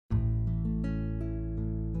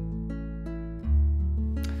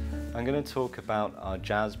I'm going to talk about our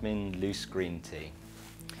jasmine loose green tea.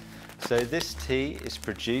 So this tea is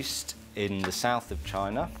produced in the south of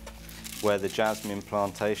China, where the jasmine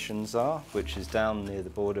plantations are, which is down near the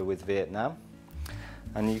border with Vietnam.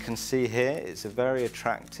 And you can see here it's a very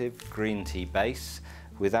attractive green tea base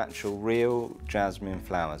with actual real jasmine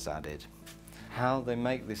flowers added. How they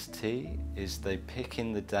make this tea is they pick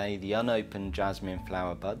in the day the unopened jasmine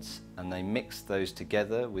flower buds and they mix those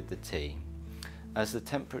together with the tea. As the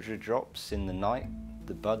temperature drops in the night,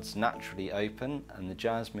 the buds naturally open and the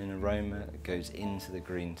jasmine aroma goes into the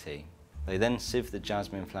green tea. They then sieve the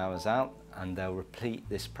jasmine flowers out and they'll repeat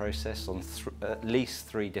this process on at least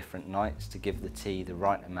 3 different nights to give the tea the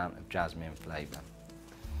right amount of jasmine flavour.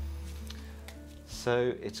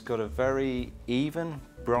 So it's got a very even,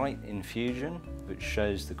 bright infusion which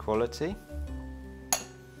shows the quality.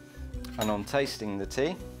 And on tasting the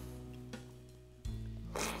tea,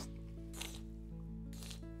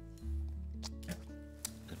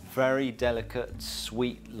 very delicate,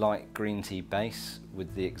 sweet, light green tea base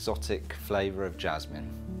with the exotic flavour of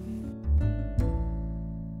jasmine.